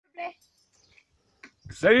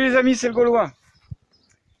Salut les amis, c'est le Gaulois.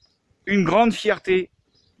 Une grande fierté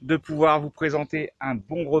de pouvoir vous présenter un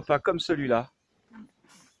bon repas comme celui-là.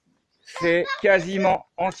 Fait quasiment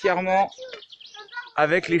entièrement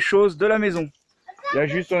avec les choses de la maison. Il y a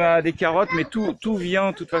juste, on a des carottes, mais tout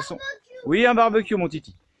vient de toute façon. Oui, un barbecue, mon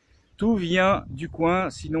titi. Tout vient du coin,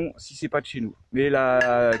 sinon, si c'est pas de chez nous. Mais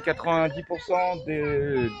la 90%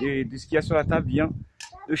 de ce qu'il y a sur la table vient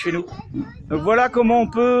de chez nous. Donc voilà comment on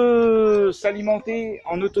peut s'alimenter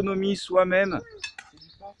en autonomie soi-même.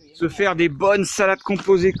 Se faire des bonnes salades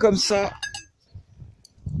composées comme ça.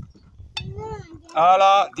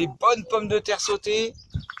 Voilà, des bonnes pommes de terre sautées.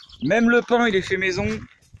 Même le pain, il est fait maison.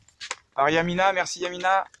 Par Yamina, merci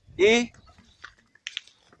Yamina. Et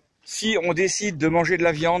si on décide de manger de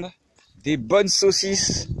la viande, des bonnes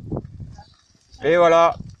saucisses. Et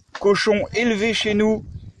voilà, cochon élevé chez nous,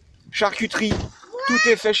 charcuterie, tout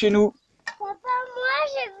est fait chez nous. Papa,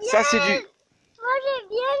 moi Ça c'est du... j'ai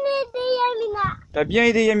bien aidé Yamina. T'as bien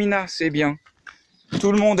aidé Yamina, c'est bien.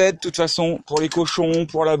 Tout le monde aide de toute façon, pour les cochons,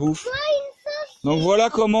 pour la bouffe. Donc voilà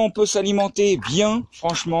comment on peut s'alimenter bien,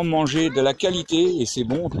 franchement, manger de la qualité, et c'est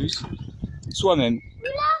bon en plus, soi-même.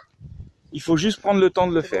 Il faut juste prendre le temps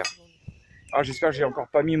de le faire. Ah, j'espère que j'ai encore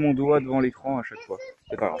pas mis mon doigt devant l'écran à chaque fois.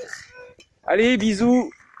 C'est pas grave. Allez,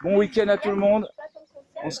 bisous, bon week-end à tout le monde.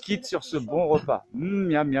 On se quitte sur ce bon repas.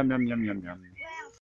 Miam, miam, miam, miam, miam, miam.